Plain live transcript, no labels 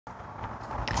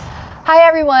Hi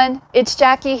everyone, it's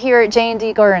Jackie here at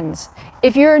J&D Gardens.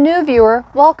 If you're a new viewer,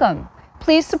 welcome.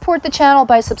 Please support the channel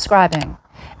by subscribing.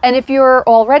 And if you're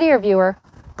already a viewer,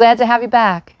 glad to have you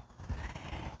back.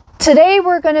 Today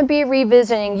we're going to be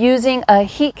revisiting using a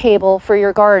heat cable for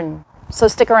your garden, so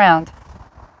stick around.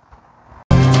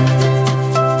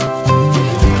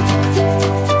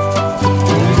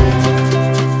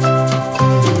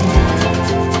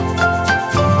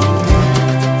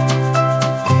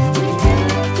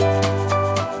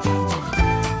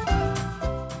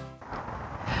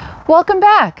 Welcome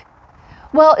back.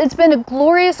 Well, it's been a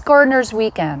glorious gardener's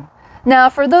weekend. Now,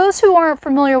 for those who aren't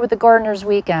familiar with the gardener's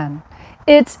weekend,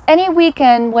 it's any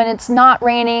weekend when it's not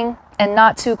raining and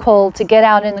not too cold to get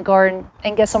out in the garden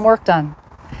and get some work done,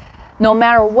 no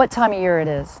matter what time of year it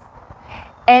is.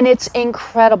 And it's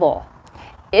incredible.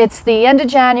 It's the end of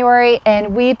January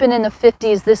and we've been in the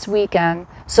 50s this weekend,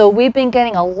 so we've been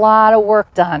getting a lot of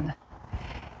work done.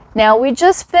 Now, we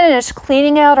just finished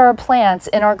cleaning out our plants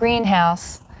in our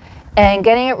greenhouse and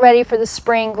getting it ready for the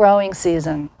spring growing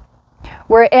season.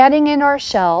 We're adding in our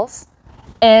shells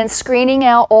and screening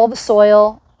out all the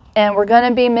soil, and we're going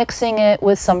to be mixing it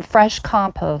with some fresh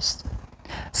compost.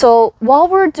 So while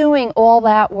we're doing all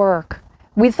that work,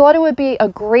 we thought it would be a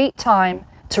great time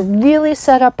to really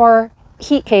set up our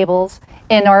heat cables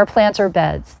in our planter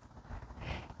beds.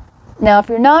 Now, if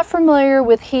you're not familiar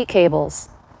with heat cables,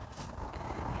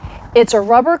 it's a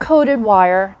rubber-coated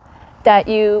wire that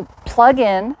you plug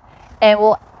in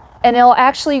and it'll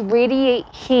actually radiate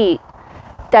heat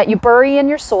that you bury in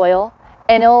your soil,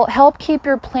 and it'll help keep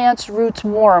your plant's roots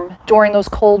warm during those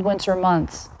cold winter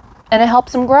months, and it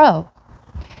helps them grow.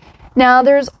 Now,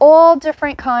 there's all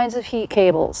different kinds of heat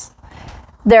cables.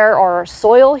 There are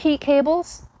soil heat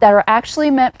cables that are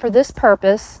actually meant for this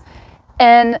purpose,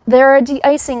 and there are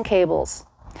de-icing cables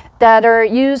that are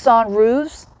used on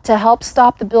roofs to help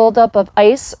stop the buildup of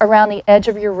ice around the edge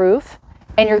of your roof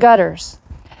and your gutters.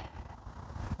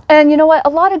 And you know what? A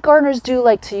lot of gardeners do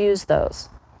like to use those.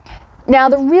 Now,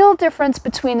 the real difference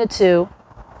between the two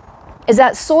is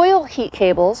that soil heat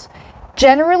cables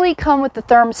generally come with the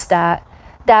thermostat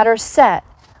that are set,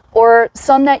 or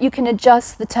some that you can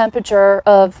adjust the temperature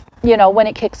of, when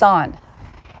it kicks on.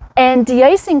 And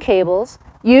de-icing cables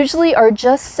usually are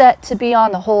just set to be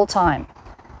on the whole time.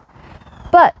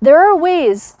 But there are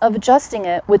ways of adjusting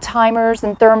it with timers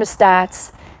and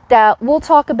thermostats that we'll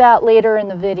talk about later in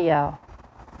the video.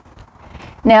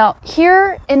 Now,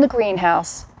 here in the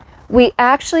greenhouse, we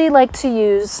actually like to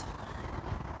use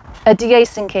a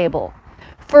de-icing cable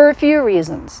for a few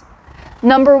reasons.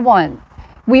 Number one,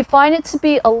 we find it to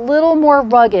be a little more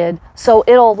rugged, so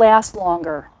it'll last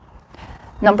longer.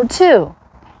 Number two,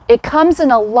 it comes in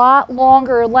a lot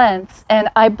longer lengths, and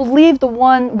I believe the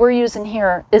one we're using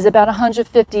here is about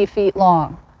 150 feet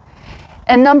long.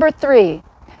 And number three,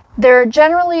 they're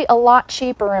generally a lot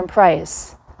cheaper in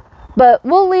price. But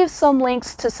we'll leave some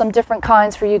links to some different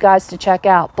kinds for you guys to check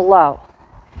out below.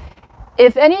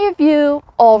 If any of you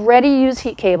already use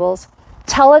heat cables,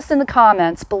 tell us in the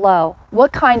comments below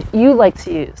what kind you like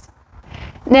to use.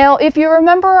 Now, if you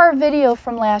remember our video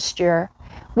from last year,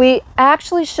 we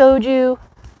actually showed you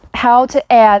how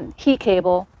to add heat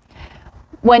cable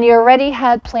when you already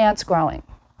had plants growing.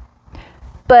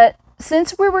 But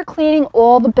since we were cleaning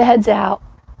all the beds out,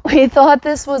 we thought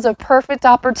this was a perfect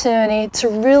opportunity to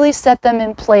really set them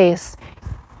in place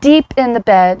deep in the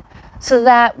bed so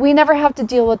that we never have to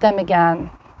deal with them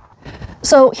again.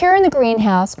 So here in the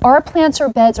greenhouse, our planter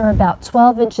beds are about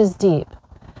 12 inches deep.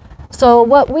 So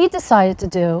what we decided to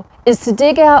do is to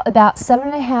dig out about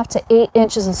 7.5 to 8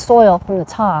 inches of soil from the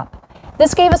top.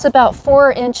 This gave us about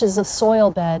 4 inches of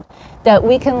soil bed that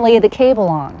we can lay the cable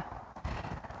on.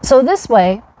 So this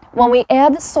way, when we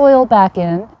add the soil back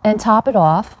in and top it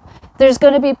off, there's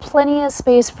going to be plenty of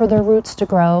space for the roots to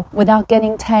grow without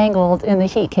getting tangled in the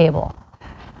heat cable,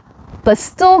 but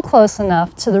still close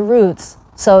enough to the roots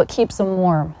so it keeps them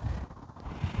warm.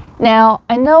 Now,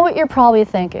 I know what you're probably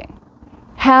thinking.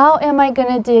 How am I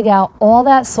going to dig out all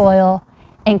that soil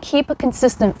and keep a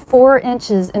consistent 4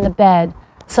 inches in the bed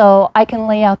so I can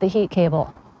lay out the heat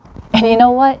cable? And you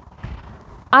know what?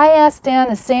 I asked Dan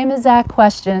the same exact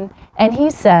question, and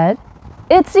he said,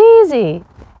 it's easy.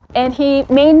 And he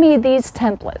made me these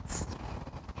templates.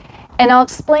 And I'll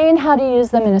explain how to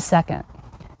use them in a second.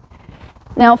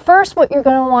 Now, first, what you're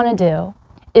going to want to do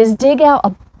is dig out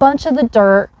a bunch of the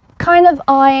dirt, kind of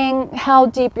eyeing how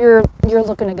deep you're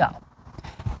looking to go.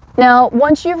 Now,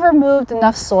 once you've removed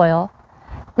enough soil,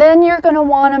 then you're going to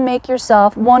want to make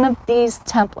yourself one of these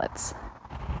templates.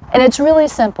 And it's really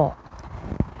simple.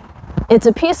 It's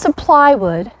a piece of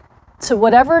plywood to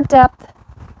whatever depth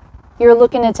you're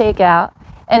looking to take out,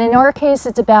 And in our case,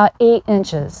 it's about 8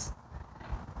 inches.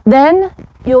 Then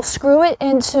you'll screw it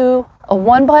into a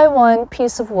 1x1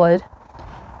 piece of wood,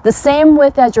 the same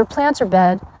width as your planter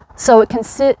bed, so it can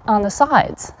sit on the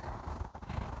sides.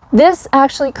 This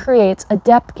actually creates a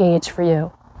depth gauge for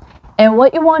you. And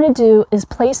what you want to do is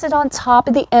place it on top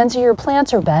of the ends of your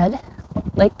planter bed,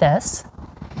 like this.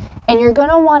 And you're going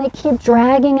to want to keep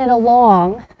dragging it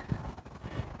along,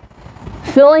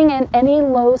 filling in any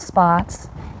low spots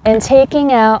and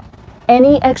taking out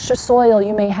any extra soil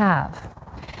you may have.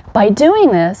 By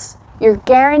doing this, you're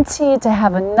guaranteed to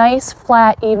have a nice,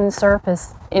 flat, even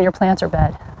surface in your planter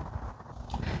bed.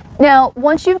 Now,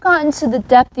 once you've gotten to the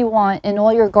depth you want in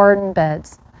all your garden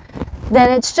beds,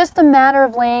 then it's just a matter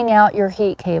of laying out your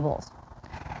heat cables.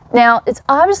 Now, it's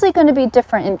obviously going to be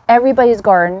different in everybody's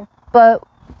garden, but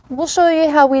we'll show you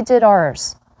how we did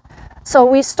ours. So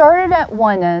we started at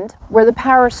one end where the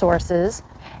power source is,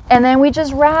 and then we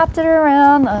just wrapped it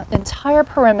around the entire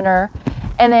perimeter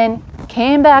and then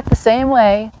came back the same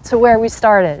way to where we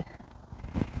started.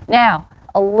 Now,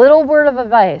 a little word of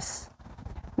advice.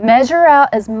 Measure out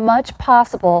as much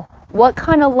possible what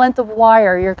kind of length of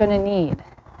wire you're going to need.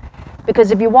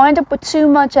 Because if you wind up with too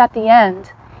much at the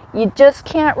end, you just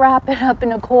can't wrap it up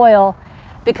in a coil,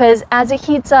 because as it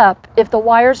heats up, if the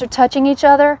wires are touching each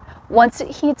other, once it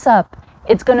heats up,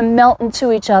 it's going to melt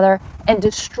into each other and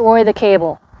destroy the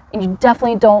cable. And you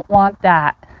definitely don't want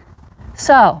that.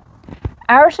 So,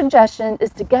 our suggestion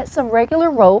is to get some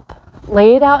regular rope,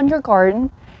 lay it out in your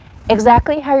garden,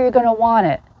 exactly how you're going to want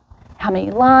it. How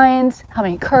many lines, how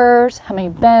many curves, how many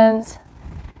bends.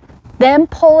 Then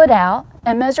pull it out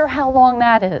and measure how long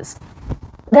that is.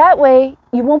 That way,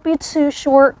 you won't be too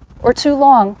short or too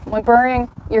long when burying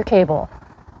your cable.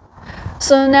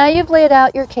 So now you've laid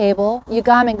out your cable, you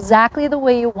got them exactly the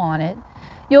way you want it.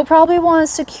 You'll probably want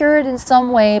to secure it in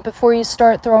some way before you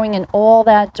start throwing in all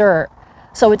that dirt,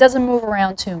 so it doesn't move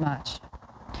around too much.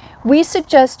 We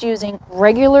suggest using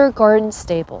regular garden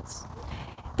staples.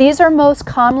 These are most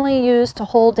commonly used to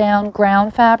hold down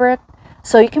ground fabric,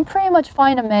 so you can pretty much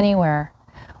find them anywhere.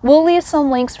 We'll leave some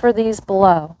links for these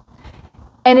below.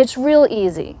 And it's real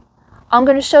easy. I'm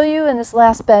going to show you in this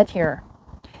last bed here.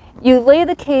 You lay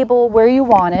the cable where you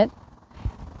want it,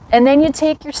 and then you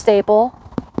take your staple,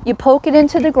 you poke it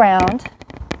into the ground,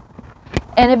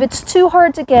 and if it's too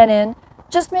hard to get in,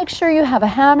 just make sure you have a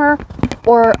hammer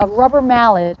or a rubber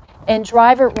mallet and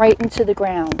drive it right into the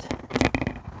ground.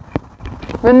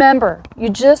 Remember, you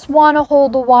just want to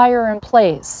hold the wire in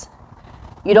place.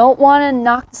 You don't want to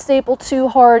knock the staple too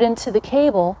hard into the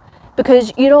cable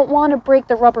because you don't want to break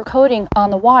the rubber coating on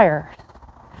the wire.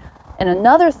 And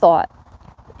another thought,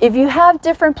 if you have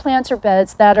different planter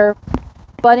beds that are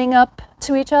butting up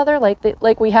to each other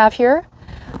like we have here,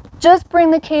 just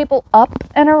bring the cable up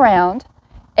and around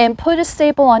and put a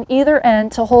staple on either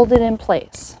end to hold it in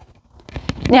place.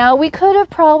 Now, we could have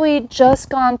probably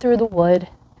just gone through the wood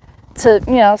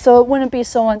to, so it wouldn't be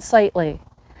so unsightly.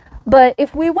 But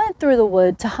if we went through the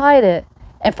wood to hide it,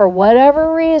 and for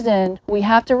whatever reason we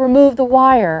have to remove the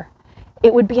wire,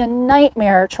 it would be a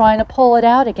nightmare trying to pull it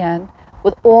out again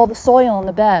with all the soil in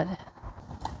the bed.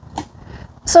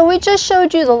 So we just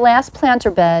showed you the last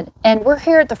planter bed, and we're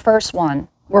here at the first one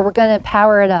where we're going to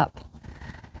power it up.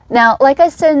 Now, like I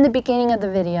said in the beginning of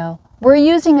the video, we're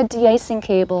using a de-icing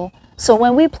cable, so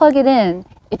when we plug it in,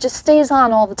 it just stays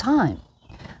on all the time.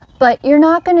 But you're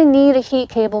not going to need a heat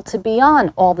cable to be on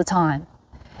all the time.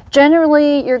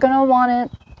 Generally, you're going to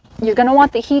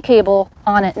want the heat cable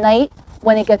on at night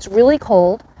when it gets really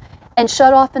cold, and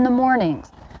shut off in the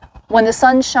mornings when the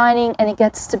sun's shining and it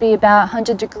gets to be about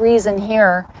 100 degrees in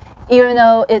here, even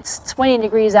though it's 20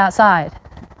 degrees outside.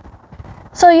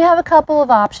 So you have a couple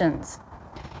of options.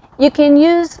 You can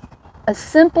use a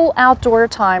simple outdoor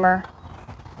timer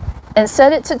and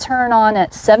set it to turn on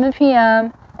at 7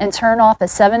 p.m. and turn off at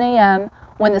 7 a.m.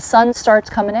 when the sun starts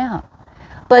coming out.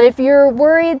 But if you're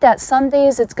worried that some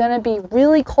days it's going to be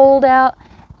really cold out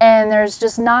and there's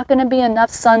just not going to be enough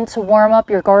sun to warm up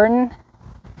your garden,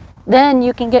 then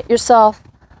you can get yourself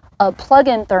a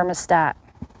plug-in thermostat.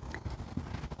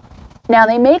 Now,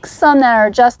 they make some that are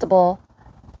adjustable,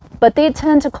 but they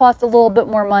tend to cost a little bit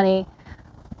more money.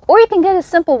 Or you can get a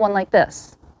simple one like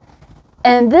this.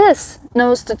 And this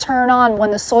knows to turn on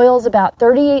when the soil is about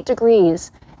 38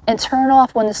 degrees and turn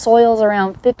off when the soil is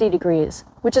around 50 degrees,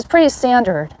 which is pretty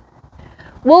standard.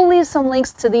 We'll leave some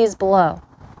links to these below.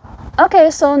 Okay,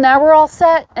 so now we're all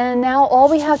set, and now all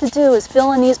we have to do is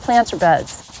fill in these planter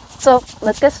beds. So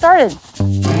let's get started.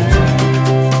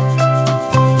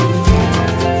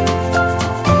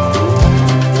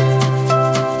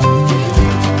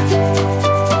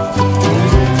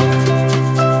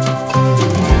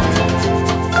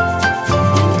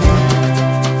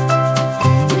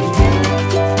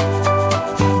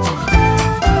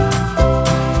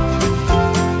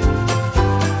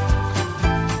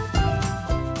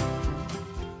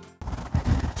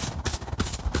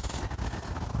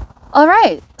 All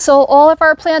right, so all of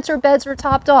our planter beds are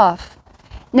topped off.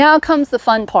 Now comes the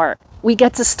fun part. We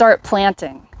get to start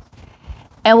planting.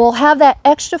 And we'll have that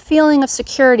extra feeling of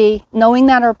security knowing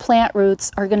that our plant roots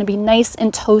are going to be nice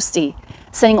and toasty,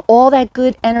 sending all that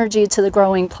good energy to the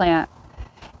growing plant.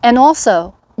 And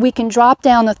also, we can drop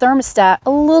down the thermostat a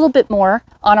little bit more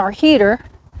on our heater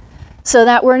so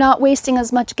that we're not wasting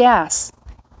as much gas.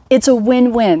 It's a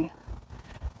win-win.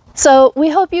 So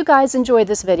we hope you guys enjoyed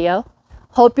this video.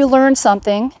 Hope you learned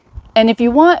something. And if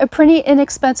you want a pretty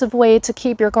inexpensive way to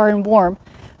keep your garden warm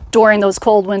during those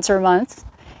cold winter months,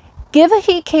 give a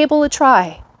heat cable a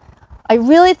try. I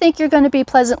really think you're going to be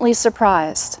pleasantly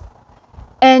surprised.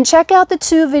 And check out the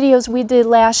 2 videos we did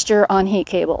last year on heat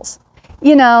cables.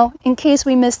 You know, in case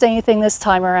we missed anything this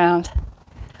time around.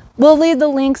 We'll leave the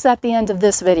links at the end of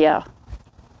this video.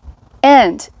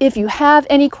 And if you have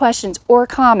any questions or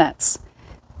comments,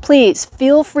 please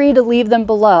feel free to leave them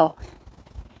below.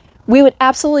 We would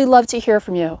absolutely love to hear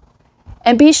from you.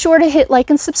 And be sure to hit like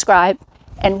and subscribe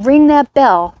and ring that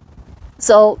bell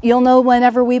so you'll know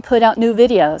whenever we put out new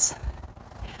videos.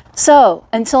 So,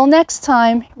 until next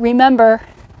time, remember,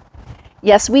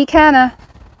 yes we canna.